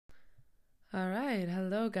All right,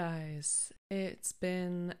 hello guys. It's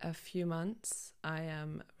been a few months. I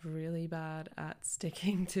am really bad at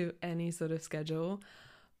sticking to any sort of schedule,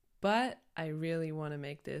 but I really want to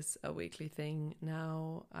make this a weekly thing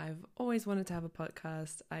now. I've always wanted to have a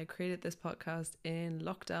podcast. I created this podcast in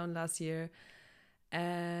lockdown last year,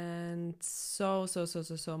 and so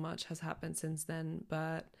much has happened since then,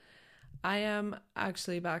 but I am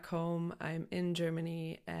actually back home. I'm in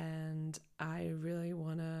Germany and I really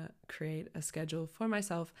want to create a schedule for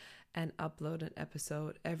myself and upload an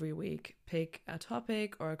episode every week. Pick a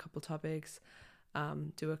topic or a couple topics,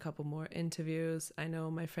 do a couple more interviews. I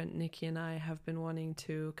know my friend Nikki and I have been wanting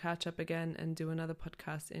to catch up again and do another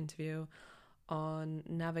podcast interview on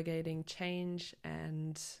navigating change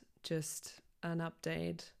and just an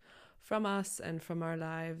update from us and from our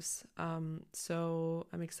lives. So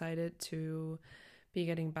I'm excited to be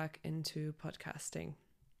getting back into podcasting.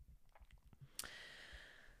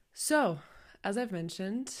 So, as I've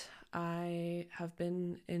mentioned, I have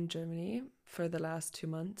been in Germany for the last 2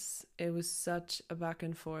 months. It was such a back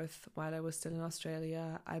and forth while I was still in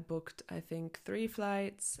Australia. I booked, I think, 3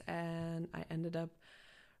 flights and I ended up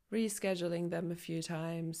rescheduling them a few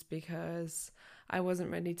times because I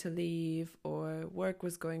wasn't ready to leave, or work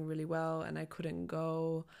was going really well and I couldn't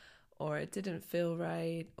go, or it didn't feel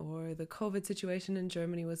right, or the COVID situation in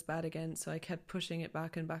Germany was bad again. So I kept pushing it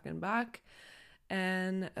back and back and back.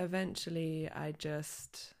 And eventually I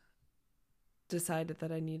just decided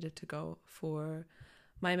that I needed to go for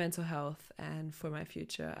my mental health and for my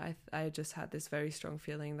future. I just had this very strong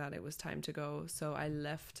feeling that it was time to go. So I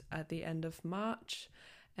left at the end of March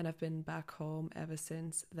and I've been back home ever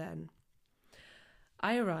since then.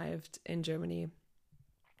 I arrived in Germany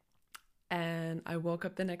and I woke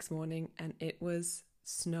up the next morning and it was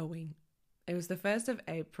snowing. It was the 1st of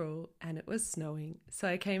April and it was snowing. So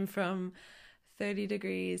I came from 30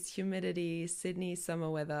 degrees, humidity, Sydney summer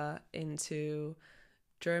weather into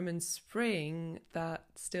German spring that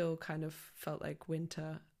still kind of felt like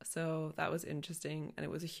winter. So that was interesting and it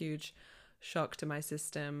was a huge shock to my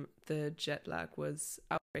system. The jet lag was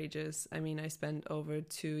outrageous. I mean, I spent over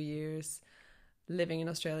 2 years living in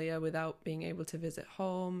Australia without being able to visit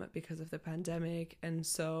home because of the pandemic, and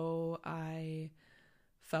so I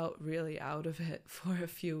felt really out of it for a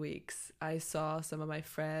few weeks. I saw some of my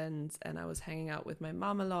friends and I was hanging out with my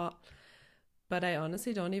mom a lot, but I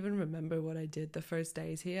honestly don't even remember what I did the first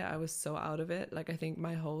days here. I was so out of it. Like, I think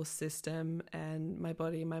my whole system and my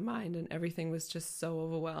body, my mind, and everything was just so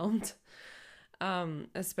overwhelmed.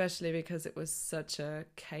 Especially because it was such a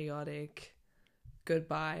chaotic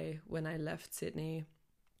goodbye when I left Sydney.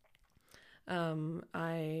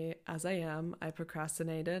 I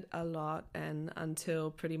procrastinated a lot, and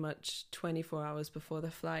until pretty much 24 hours before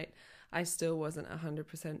the flight, I still wasn't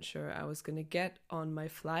 100% sure I was going to get on my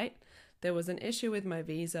flight. There was an issue with my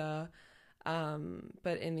visa,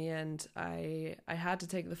 but in the end, I had to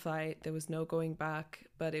take the flight. There was no going back,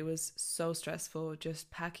 but it was so stressful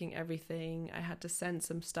just packing everything. I had to send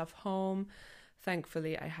some stuff home.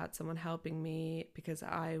 Thankfully, I had someone helping me because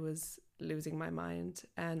I was losing my mind.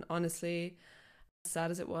 And honestly, sad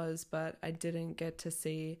as it was, but I didn't get to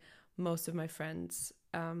see most of my friends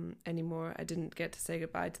anymore. I didn't get to say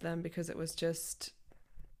goodbye to them because it was just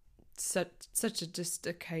such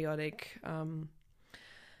a chaotic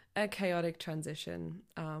transition.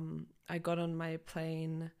 I got on my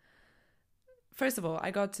plane. First of all, I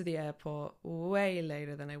got to the airport way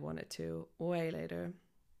later than I wanted to. Way later.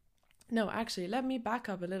 No, actually, let me back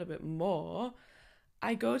up a little bit more.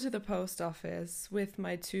 I go to the post office with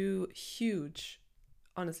my two huge,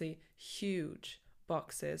 honestly, huge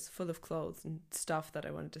boxes full of clothes and stuff that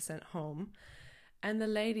I wanted to send home. And the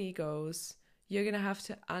lady goes, "You're going to have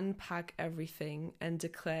to unpack everything and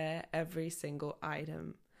declare every single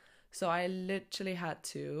item." So I literally had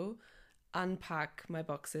to unpack my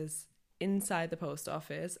boxes inside the post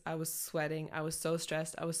office. I was sweating. I was so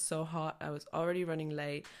stressed. I was so hot. I was already running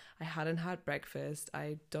late. I hadn't had breakfast.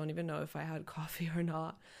 I don't even know if I had coffee or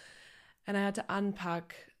not. And I had to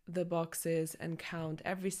unpack the boxes and count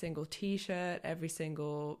every single t-shirt, every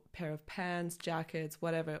single pair of pants, jackets,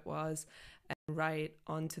 whatever it was, and write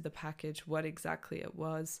onto the package what exactly it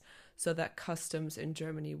was so that customs in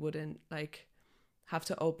Germany wouldn't have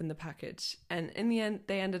to open the package. And in the end,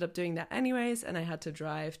 they ended up doing that anyways, and I had to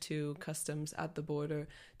drive to customs at the border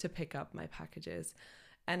to pick up my packages.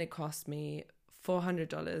 And it cost me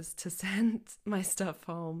 $400 to send my stuff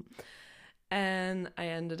home. And I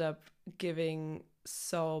ended up giving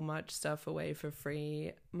so much stuff away for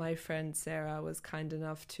free. My friend Sarah was kind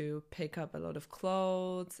enough to pick up a lot of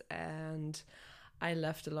clothes, and I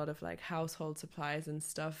left a lot of like household supplies and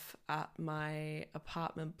stuff at my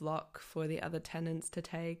apartment block for the other tenants to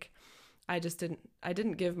take. I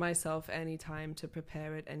didn't give myself any time to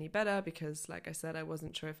prepare it any better because, like I said, I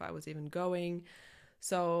wasn't sure if I was even going.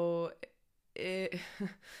 So it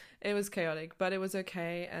it was chaotic, but it was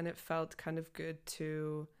okay, and it felt kind of good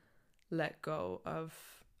to let go of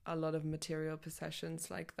a lot of material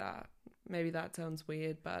possessions like that. Maybe that sounds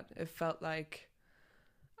weird, but it felt like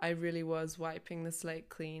I really was wiping the slate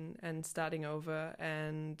clean and starting over,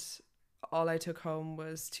 and all I took home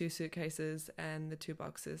was 2 suitcases and the 2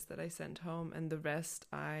 boxes that I sent home, and the rest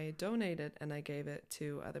I donated and I gave it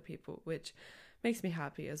to other people, which makes me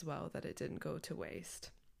happy as well that it didn't go to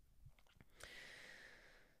waste.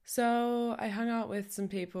 So I hung out with some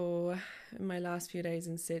people in my last few days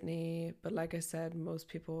in Sydney, but like I said, most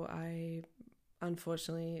people I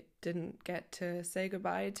unfortunately didn't get to say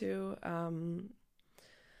goodbye to.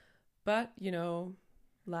 But,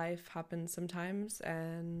 life happens sometimes,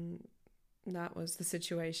 and that was the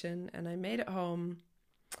situation, and I made it home.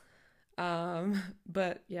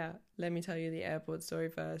 But yeah, let me tell you the airport story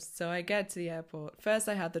first. So I get to the airport. First,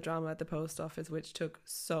 I had the drama at the post office, which took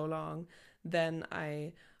so long. Then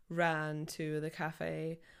I ran to the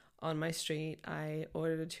cafe on my street. I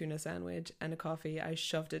ordered a tuna sandwich and a coffee. I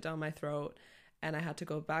shoved it down my throat, and I had to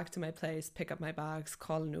go back to my place, pick up my bags,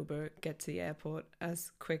 call an Uber, get to the airport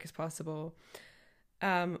as quick as possible.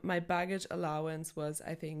 My baggage allowance was,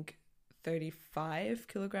 I think, 35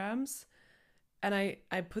 kilograms. And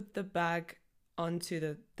I put the bag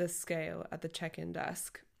onto the scale at the check-in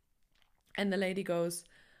desk. And the lady goes,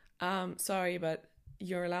 sorry, but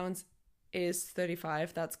your allowance is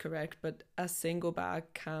 35, that's correct, but a single bag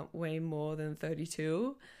can't weigh more than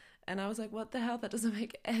 32. And I was like, what the hell? That doesn't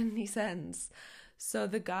make any sense. So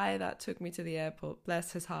the guy that took me to the airport,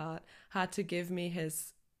 bless his heart, had to give me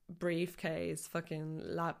his briefcase, fucking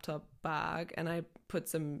laptop bag, and I put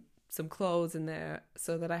some clothes in there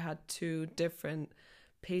so that I had 2 different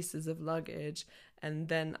pieces of luggage, and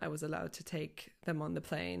then I was allowed to take them on the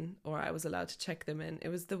plane, or I was allowed to check them in. It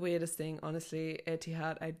was the weirdest thing, honestly.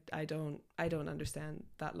 Etihad, I don't understand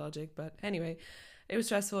that logic, but anyway, it was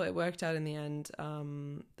stressful. It worked out in the end.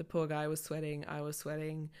 The poor guy was sweating, I was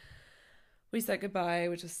sweating. We said goodbye,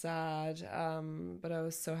 which was sad, but I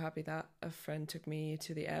was so happy that a friend took me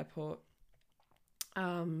to the airport.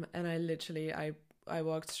 And I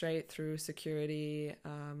walked straight through security,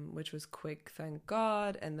 which was quick, thank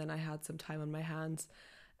God. And then I had some time on my hands.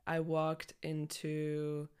 I walked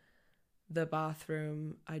into the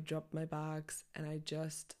bathroom, I dropped my bags, and I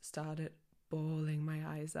just started bawling my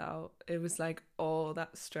eyes out. It was like all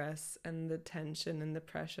that stress and the tension and the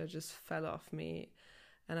pressure just fell off me.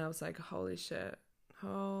 And I was like, holy shit,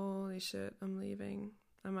 I'm leaving.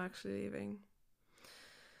 I'm actually leaving.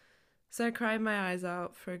 So I cried my eyes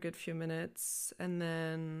out for a good few minutes, and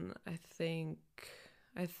then I think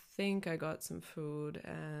I got some food,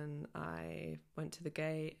 and I went to the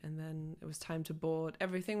gate, and then it was time to board.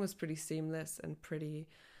 Everything was pretty seamless and pretty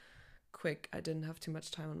quick. I didn't have too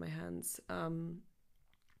much time on my hands. And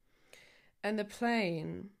the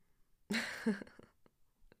plane...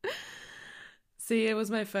 See, it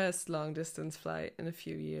was my first long distance flight in a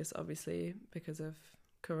few years, obviously, because of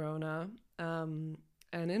Corona. And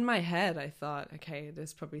in my head, I thought, okay,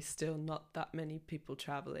 there's probably still not that many people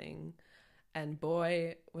traveling. And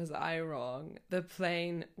boy, was I wrong. The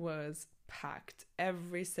plane was packed.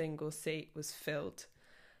 Every single seat was filled.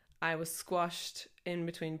 I was squashed in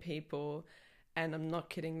between people. And I'm not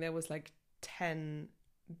kidding, there was like 10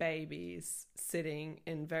 babies sitting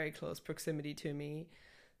in very close proximity to me.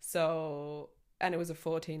 So, and it was a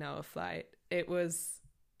 14-hour flight. It was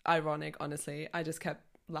ironic, honestly. I just kept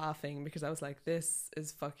laughing because I was like, this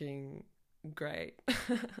is fucking great.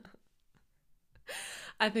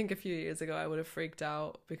 I think a few years ago I would have freaked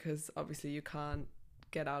out because obviously you can't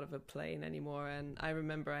get out of a plane anymore, and I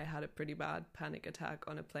remember I had a pretty bad panic attack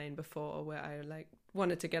on a plane before where I like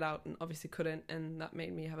wanted to get out and obviously couldn't, and that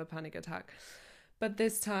made me have a panic attack. But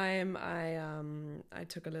this time I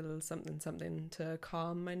took a little something to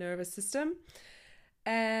calm my nervous system,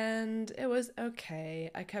 and it was okay.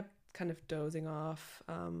 I kept kind of dozing off.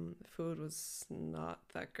 Food was not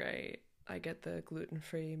that great. I get the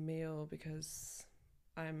gluten-free meal because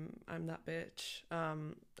I'm that bitch.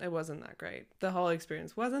 It wasn't that great. The whole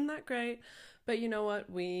experience wasn't that great, but you know what?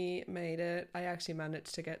 We made it. I actually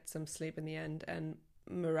managed to get some sleep in the end, and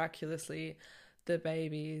miraculously, the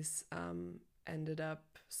babies ended up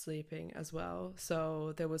sleeping as well.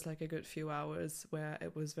 So there was like a good few hours where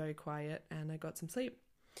it was very quiet, and I got some sleep.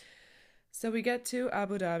 So we get to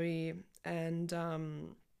Abu Dhabi, and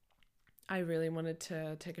I really wanted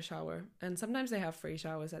to take a shower. And sometimes they have free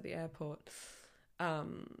showers at the airport.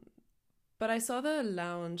 Um, but I saw the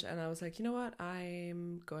lounge and I was like, you know what?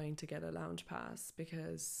 I'm going to get a lounge pass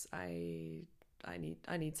because I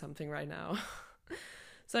need something right now.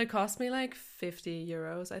 So it cost me like 50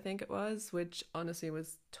 euros, I think it was, which honestly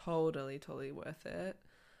was totally worth it.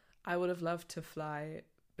 I would have loved to fly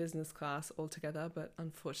business class altogether, but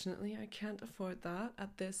unfortunately I can't afford that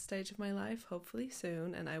at this stage of my life. Hopefully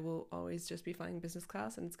soon, and I will always just be flying business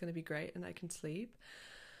class and it's going to be great and I can sleep.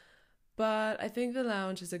 But I think the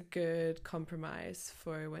lounge is a good compromise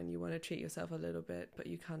for when you want to treat yourself a little bit, but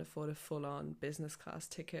you can't afford a full-on business class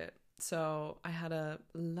ticket. So I had a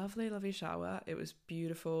lovely shower. It was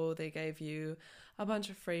beautiful. They gave you a bunch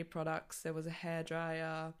of free products. There was a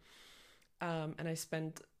hairdryer, and I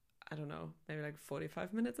spent, I don't know, maybe like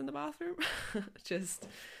 45 minutes in the bathroom. Just,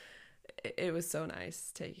 it was so nice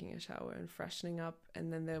taking a shower and freshening up.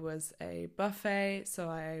 And then there was a buffet, so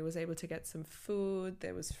I was able to get some food.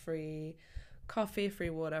 There was free coffee, free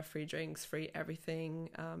water, free drinks, free everything,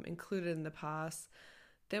 included in the pass.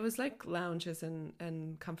 There was like lounges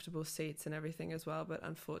and comfortable seats and everything as well, but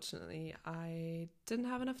unfortunately I didn't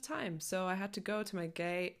have enough time. So I had to go to my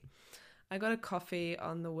gate. I got a coffee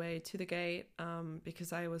on the way to the gate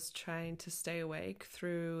because I was trying to stay awake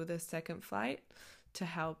through the second flight to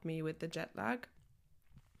help me with the jet lag.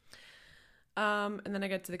 And then I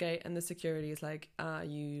get to the gate and the security is like,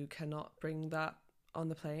 you cannot bring that on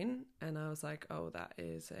the plane. And I was like, oh, that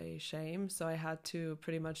is a shame. So I had to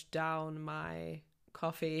pretty much down my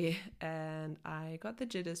coffee and I got the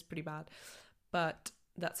jitters pretty bad, but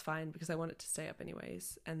that's fine because I wanted to stay up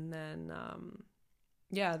anyways. And then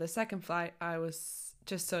the second flight I was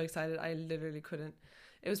just so excited. I literally couldn't.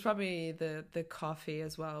 It was probably the coffee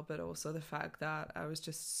as well, but also the fact that I was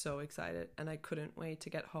just so excited and I couldn't wait to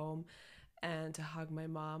get home and to hug my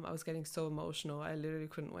mom. I was getting so emotional. I literally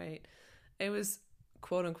couldn't wait. It was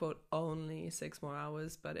quote unquote only 6 more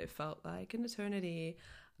hours, but it felt like an eternity.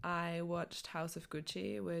 I watched House of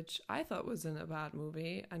Gucci, which I thought wasn't a bad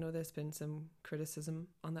movie. I know there's been some criticism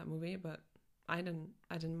on that movie, but I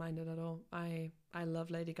didn't mind it at all. I love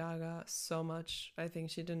Lady Gaga so much. I think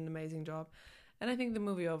she did an amazing job. And I think the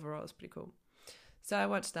movie overall is pretty cool. So I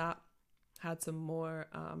watched that, had some more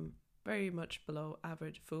very much below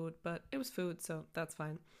average food, but it was food, so that's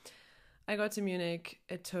fine. I got to Munich.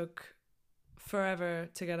 It took forever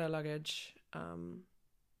to get our luggage.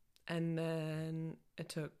 And then it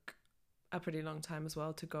took a pretty long time as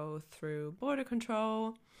well to go through border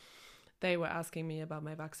control. They were asking me about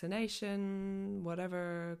my vaccination,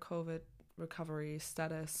 whatever, COVID recovery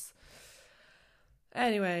status.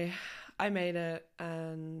 Anyway, I made it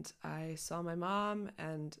and I saw my mom,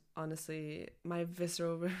 and honestly, my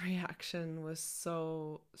visceral reaction was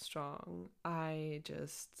so strong. I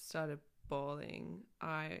just started bawling.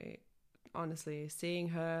 I honestly, seeing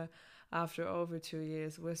her after over 2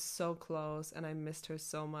 years, we're so close and I missed her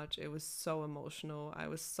so much. It was so emotional. I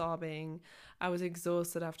was sobbing. I was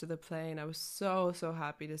exhausted after the plane. I was so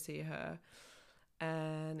happy to see her.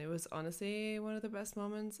 And it was honestly one of the best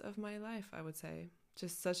moments of my life, I would say.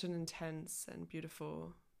 Just such an intense and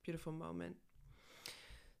beautiful moment.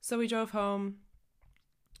 So we drove home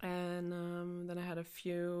and then I had a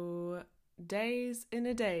few days in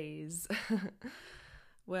a daze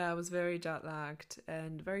where I was very jet lagged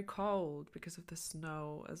and very cold because of the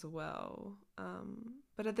snow as well.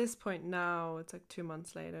 But at this point now, it's like 2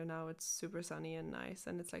 months later, now it's super sunny and nice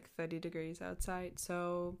and it's like 30 degrees outside.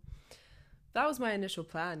 So that was my initial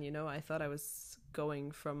plan, you know. I thought I was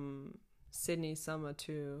going from Sydney summer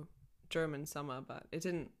to German summer, but it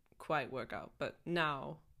didn't quite work out. But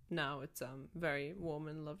now it's very warm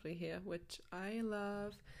and lovely here, which I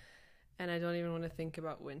love. And I don't even want to think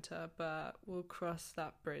about winter, but we'll cross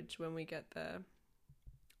that bridge when we get there.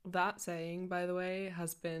 That saying, by the way,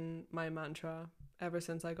 has been my mantra ever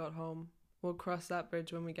since I got home. We'll cross that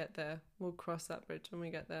bridge when we get there. We'll cross that bridge when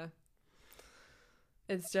we get there.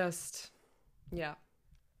 It's just, yeah.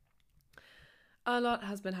 A lot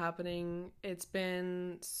has been happening. It's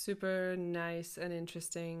been super nice and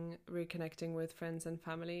interesting reconnecting with friends and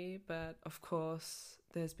family, but of course,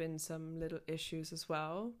 there's been some little issues as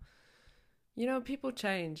well. You know, people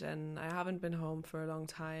change, and I haven't been home for a long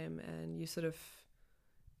time, and you sort of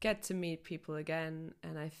get to meet people again,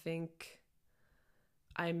 and I think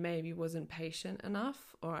I maybe wasn't patient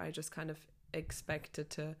enough, or I just kind of expected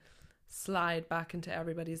to slide back into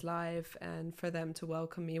everybody's life and for them to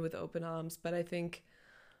welcome me with open arms. But I think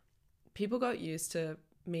people got used to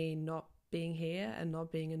me not being here and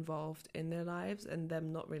not being involved in their lives and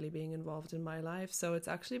them not really being involved in my life. So it's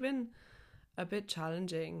actually been a bit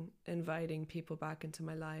challenging inviting people back into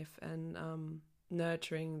my life and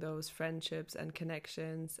nurturing those friendships and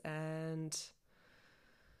connections. And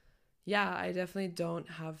yeah, I definitely don't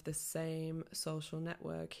have the same social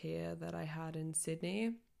network here that I had in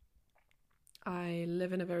Sydney. I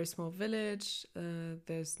live in a very small village.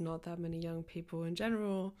 There's not that many young people in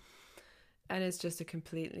general. And it's just a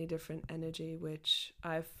completely different energy, which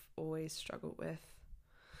I've always struggled with.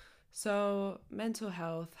 So mental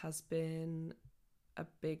health has been a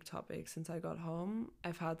big topic since I got home.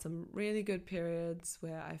 I've had some really good periods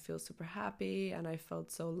where I feel super happy and I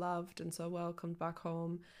felt so loved and so welcomed back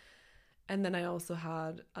home. And then I also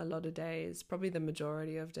had a lot of days, probably the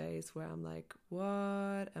majority of days, where I'm like,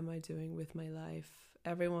 what am I doing with my life?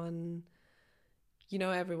 Everyone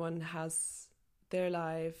has their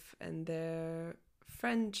life and their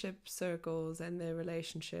friendship circles and their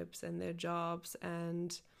relationships and their jobs.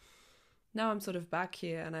 And now I'm sort of back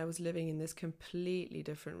here, and I was living in this completely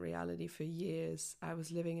different reality for years. I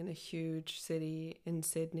was living in a huge city in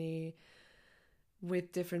Sydney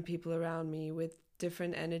with different people around me, with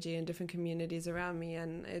different energy and different communities around me,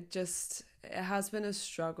 and it has been a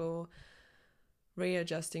struggle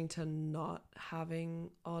readjusting to not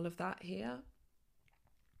having all of that here.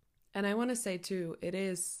 And I want to say too, it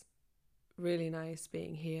is really nice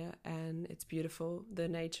being here and it's beautiful. The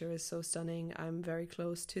nature is so stunning. I'm very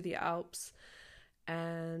close to the Alps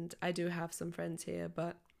and I do have some friends here,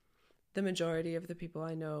 but the majority of the people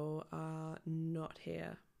I know are not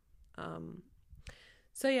here.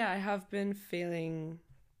 So yeah, I have been feeling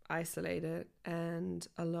isolated and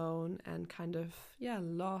alone and kind of,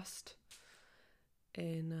 lost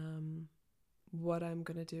in what I'm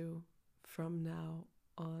going to do from now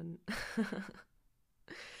on.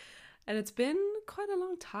 And it's been quite a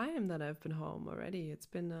long time that I've been home already. It's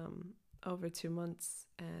been over 2 months,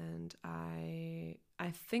 and I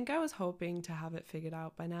think I was hoping to have it figured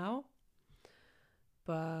out by now,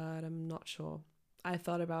 but I'm not sure. I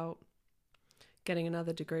thought about getting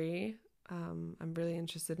another degree. I'm really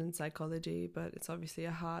interested in psychology, but it's obviously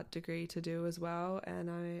a hard degree to do as well, and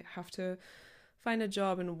I have to find a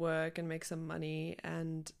job and work and make some money.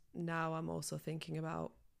 And now I'm also thinking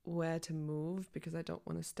about where to move because I don't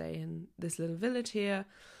want to stay in this little village here.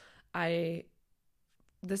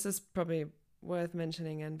 This is probably worth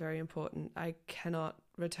mentioning and very important. I cannot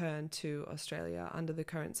return to Australia under the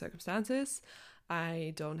current circumstances.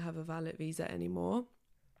 I don't have a valid visa anymore,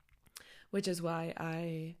 which is why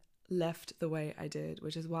I left the way I did,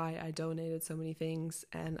 which is why I donated so many things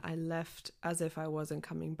and I left as if I wasn't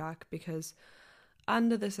coming back, because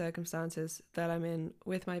under the circumstances that I'm in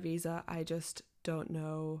with my visa, I just don't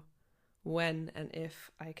know when and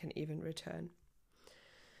if I can even return.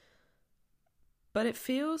 But that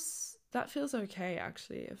feels okay,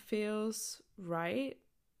 actually. It feels right.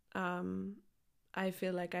 I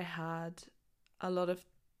feel like I had a lot of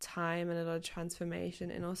time and a lot of transformation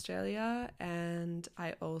in Australia, and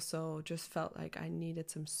I also just felt like I needed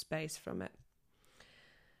some space from it.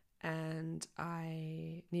 And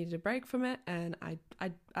I needed a break from it, and I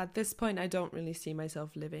at this point I don't really see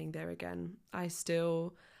myself living there again. I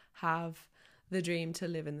still have the dream to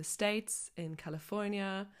live in the States, in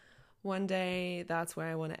California. One day that's where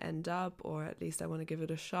I want to end up, or at least I want to give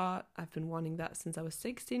it a shot. I've been wanting that since I was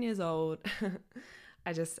 16 years old.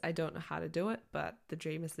 I don't know how to do it, but the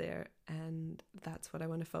dream is there, and that's what I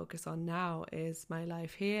want to focus on now, is my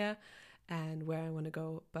life here and where I want to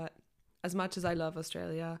go. But as much as I love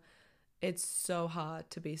Australia, it's so hard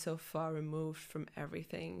to be so far removed from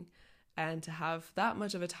everything and to have that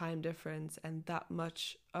much of a time difference and that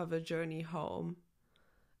much of a journey home,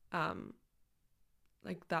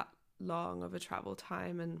 like that long of a travel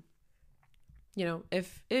time. And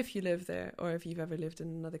if you live there, or if you've ever lived in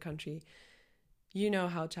another country, you know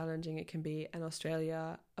how challenging it can be. And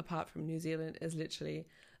Australia, apart from New Zealand, is literally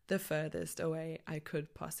the furthest away I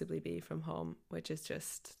could possibly be from home, which is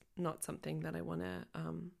just not something that I want to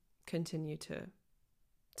continue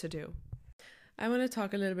to do. I want to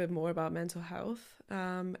talk a little bit more about mental health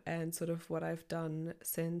and sort of what I've done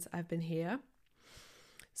since I've been here.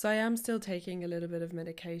 So I am still taking a little bit of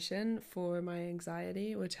medication for my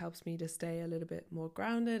anxiety, which helps me to stay a little bit more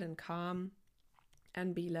grounded and calm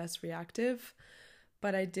and be less reactive.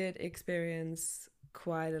 But I did experience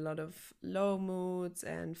quite a lot of low moods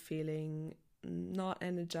and feeling not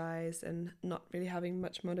energized and not really having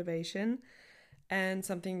much motivation. And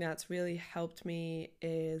something that's really helped me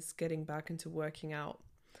is getting back into working out.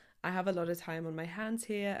 I have a lot of time on my hands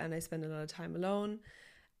here and I spend a lot of time alone.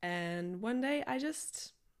 And one day I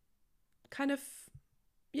just kind of,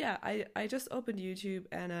 I just opened YouTube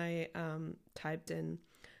and I typed in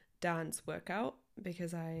dance workout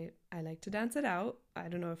because I like to dance it out. I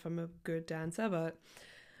don't know if I'm a good dancer, but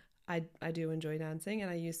I do enjoy dancing, and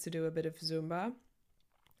I used to do a bit of Zumba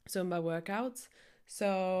workouts.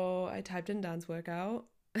 So I typed in dance workout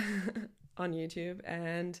on YouTube,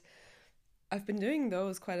 and I've been doing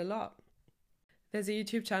those quite a lot. There's a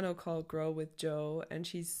YouTube channel called Grow with Jo, and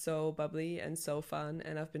she's so bubbly and so fun,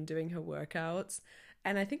 and I've been doing her workouts.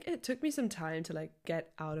 And I think it took me some time to like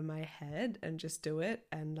get out of my head and just do it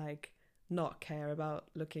and like not care about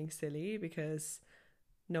looking silly because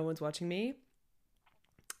no one's watching me.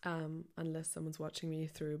 Unless someone's watching me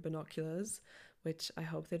through binoculars, which I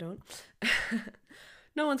hope they don't.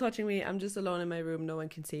 No one's watching me. I'm just alone in my room. No one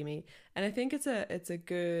can see me. And I think it's a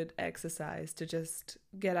good exercise to just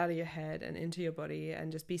get out of your head and into your body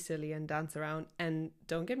and just be silly and dance around. And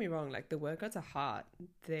don't get me wrong, like the workouts are hard.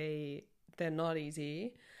 They're not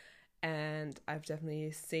easy. And I've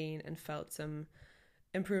definitely seen and felt some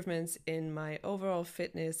improvements in my overall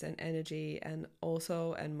fitness and energy, and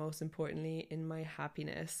also, and most importantly, in my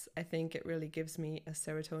happiness. I think it really gives me a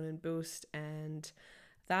serotonin boost, and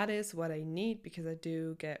that is what I need because I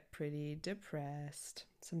do get pretty depressed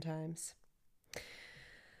sometimes.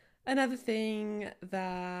 Another thing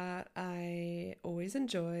that I always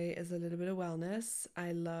enjoy is a little bit of wellness.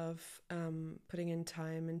 I love putting in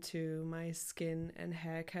time into my skin and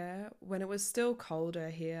hair care. When it was still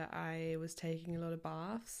colder here, I was taking a lot of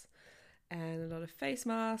baths and a lot of face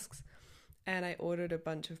masks, and I ordered a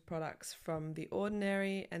bunch of products from The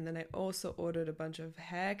Ordinary, and then I also ordered a bunch of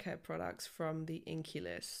hair care products from the INKEY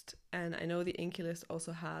List. And I know the INKEY List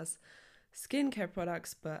also has skincare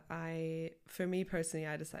products, but for me personally,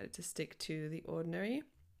 I decided to stick to The Ordinary.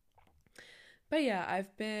 But yeah,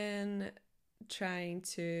 I've been trying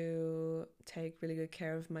to take really good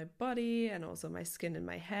care of my body and also my skin and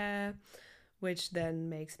my hair, which then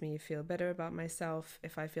makes me feel better about myself.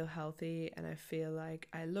 If I feel healthy and I feel like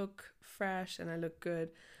I look fresh and I look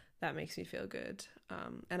good, that makes me feel good.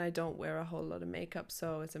 And I don't wear a whole lot of makeup,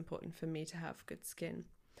 so it's important for me to have good skin.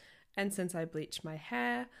 And since I bleached my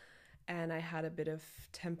hair and I had a bit of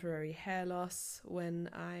temporary hair loss when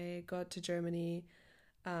I got to Germany,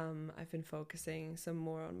 I've been focusing some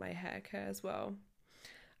more on my hair care as well.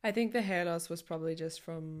 I think the hair loss was probably just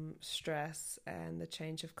from stress and the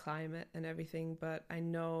change of climate and everything, but I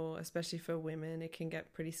know, especially for women, it can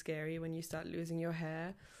get pretty scary when you start losing your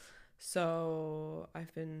hair. So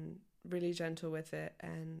I've been really gentle with it,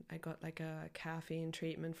 and I got like a caffeine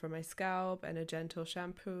treatment for my scalp and a gentle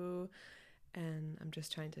shampoo, and I'm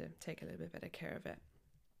just trying to take a little bit better care of it.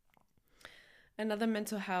 Another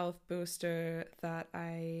mental health booster that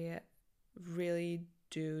I really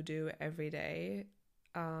do every day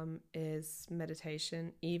is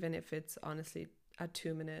meditation, even if it's honestly a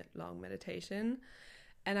 2-minute long meditation.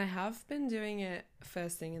 And I have been doing it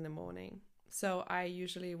first thing in the morning. So I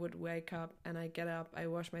usually would wake up and I get up, I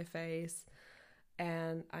wash my face,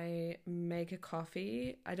 and I make a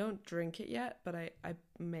coffee. I don't drink it yet, but I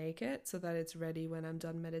make it so that it's ready when I'm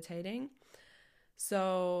done meditating.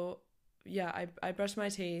 So yeah, I brush my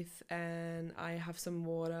teeth and I have some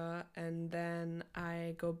water, and then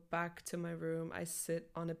I go back to my room. I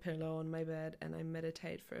sit on a pillow on my bed and I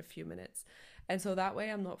meditate for a few minutes. And so that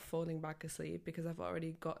way I'm not falling back asleep because I've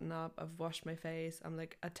already gotten up, I've washed my face, I'm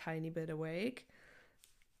like a tiny bit awake.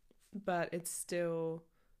 But it's still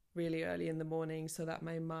really early in the morning so that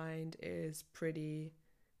my mind is pretty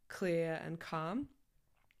clear and calm.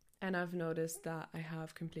 And I've noticed that I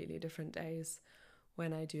have completely different days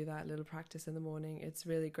when I do that little practice in the morning. It's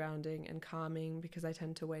really grounding and calming because I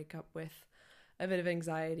tend to wake up with a bit of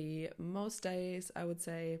anxiety most days, I would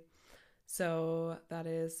say. So that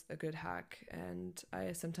is a good hack. And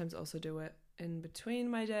I sometimes also do it in between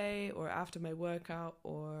my day or after my workout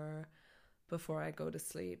or before I go to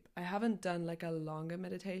sleep. I haven't done like a longer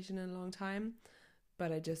meditation in a long time,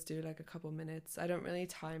 but I just do like a couple minutes. I don't really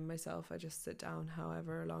time myself. I just sit down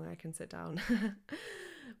however long I can sit down.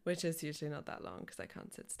 Which is usually not that long because I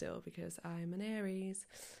can't sit still because I'm an Aries.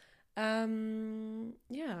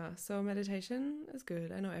 Yeah, so meditation is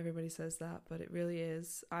good. I know everybody says that, but it really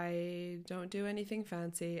is. I don't do anything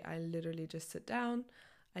fancy. I literally just sit down,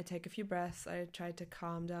 I take a few breaths, I try to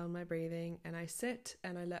calm down my breathing, and I sit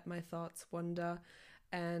and I let my thoughts wander,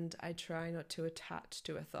 and I try not to attach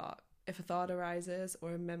to a thought. If a thought arises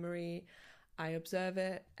or a memory, I observe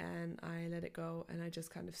it and I let it go, and I just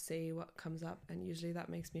kind of see what comes up, and usually that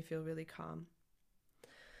makes me feel really calm.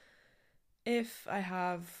 If I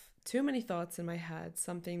have too many thoughts in my head,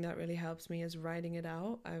 something that really helps me is writing it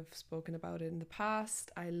out. I've spoken about it in the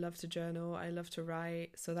past. I love to journal, I love to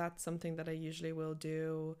write, so that's something that I usually will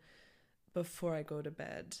do before I go to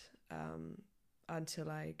bed. until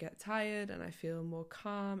I get tired and I feel more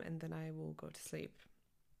calm, and then I will go to sleep.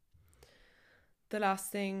 The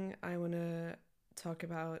last thing I want to talk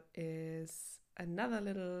about is another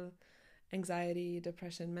little anxiety,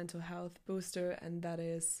 depression, mental health booster, and that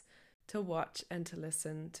is to watch and to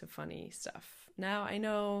listen to funny stuff. Now, I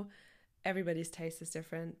know everybody's taste is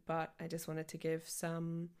different, but I just wanted to give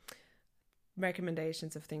some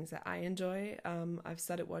recommendations of things that I enjoy. I've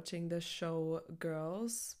started watching the show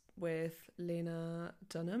Girls with Lena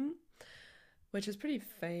Dunham, which is pretty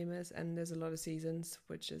famous, and there's a lot of seasons,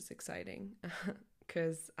 which is exciting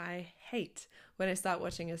because I hate when I start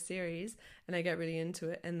watching a series and I get really into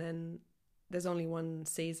it and then there's only one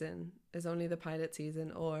season, there's only the pilot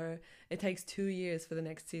season, or it takes 2 years for the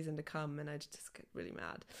next season to come, and I just get really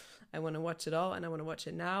mad. I want to watch it all, and I want to watch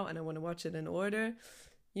it now, and I want to watch it in order.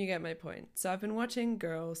 You get my point. So I've been watching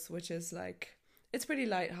Girls, which is like, it's pretty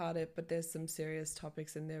lighthearted, but there's some serious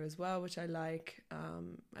topics in there as well, which I like.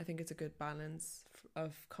 I think it's a good balance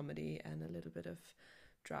of comedy and a little bit of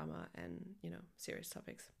drama and, serious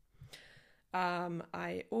topics.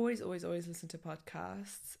 I always listen to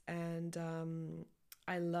podcasts, and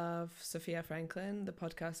I love Sophia Franklin. The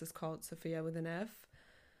podcast is called Sophia with an F.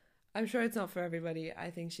 I'm sure it's not for everybody.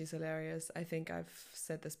 I think she's hilarious. I think I've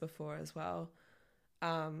said this before as well.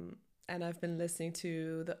 And I've been listening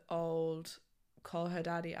to the old Call Her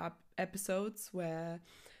Daddy episodes where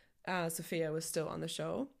Sophia was still on the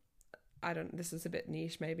show. This is a bit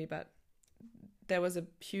niche maybe, but there was a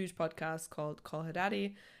huge podcast called Call Her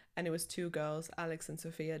Daddy, and it was two girls, Alex and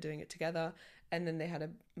Sophia, doing it together. And then they had a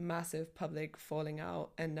massive public falling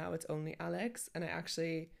out, and now it's only Alex. And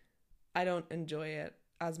I don't enjoy it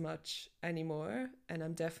as much anymore. And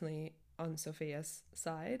I'm definitely on Sophia's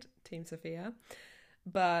side, Team Sophia.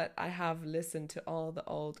 But I have listened to all the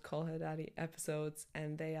old Call Her Daddy episodes,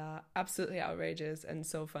 and they are absolutely outrageous and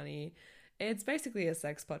so funny. It's basically a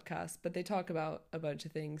sex podcast, but they talk about a bunch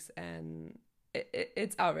of things, and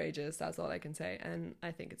it's outrageous, that's all I can say, and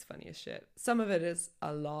I think it's funny as shit. Some of it is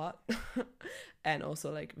a lot and also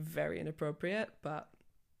like very inappropriate, but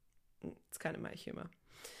it's kind of my humor.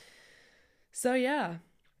 So yeah.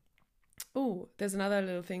 Oh, there's another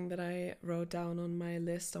little thing that I wrote down on my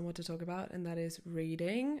list on what to talk about, and that is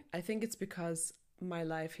reading. I think it's because my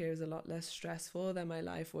life here is a lot less stressful than my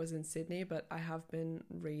life was in Sydney, but I have been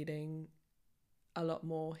reading a lot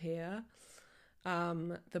more here.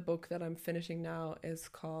 The book that I'm finishing now is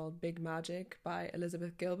called Big Magic by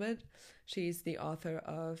Elizabeth Gilbert. She's the author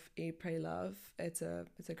of Eat, Pray, Love. It's a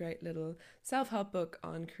great little self-help book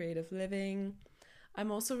on creative living. I'm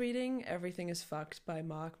also reading Everything is Fucked by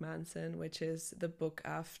Mark Manson, which is the book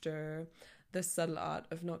after The Subtle Art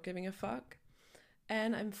of Not Giving a Fuck.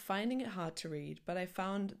 And I'm finding it hard to read, but I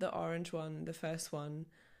found the orange one, the first one,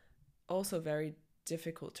 also very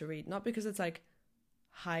difficult to read. Not because it's like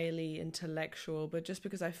highly intellectual, but just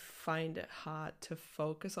because I find it hard to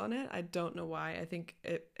focus on it. I don't know why. I think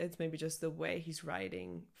it's maybe just the way he's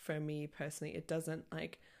writing. For me personally, it doesn't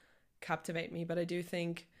like captivate me, but I do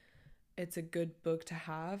think it's a good book to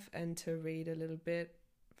have and to read a little bit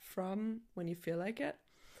from when you feel like it.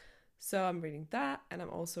 So I'm reading that, and I'm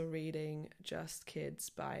also reading Just Kids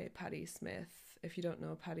by Patti Smith. If you don't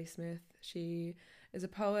know Patti Smith, she is a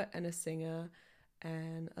poet and a singer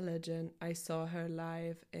and a legend. I saw her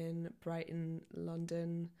live in Brighton,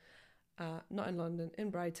 London. Not in London,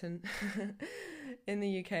 in Brighton, in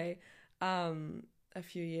the UK, a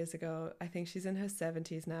few years ago. I think she's in her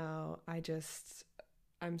 70s now.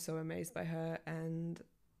 I'm so amazed by her. And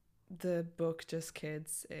the book Just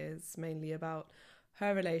Kids is mainly about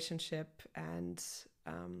her relationship and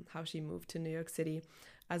how she moved to New York City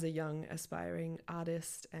as a young aspiring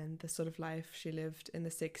artist, and the sort of life she lived in the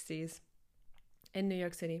 60s in New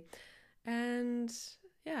York City. And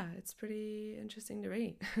yeah, it's pretty interesting to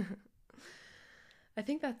read. I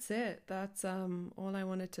think that's it. That's all I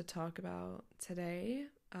wanted to talk about today.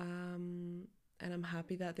 And I'm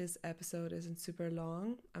happy that this episode isn't super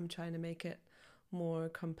long. I'm trying to make it more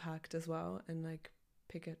compact as well, and like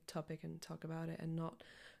pick a topic and talk about it and not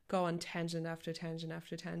go on tangent after tangent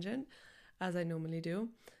after tangent as I normally do.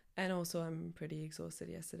 And also I'm pretty exhausted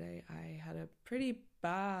yesterday. I had a pretty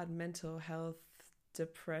bad mental health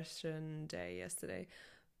depression day yesterday,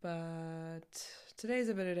 but today's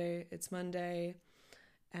a better day. It's Monday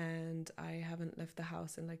and I haven't left the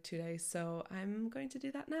house in like 2 days, so I'm going to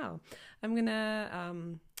do that now. I'm gonna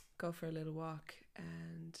go for a little walk,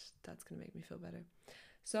 and that's gonna make me feel better.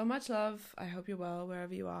 So much love. I hope you're well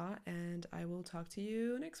wherever you are, and I will talk to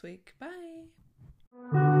you next week. Bye.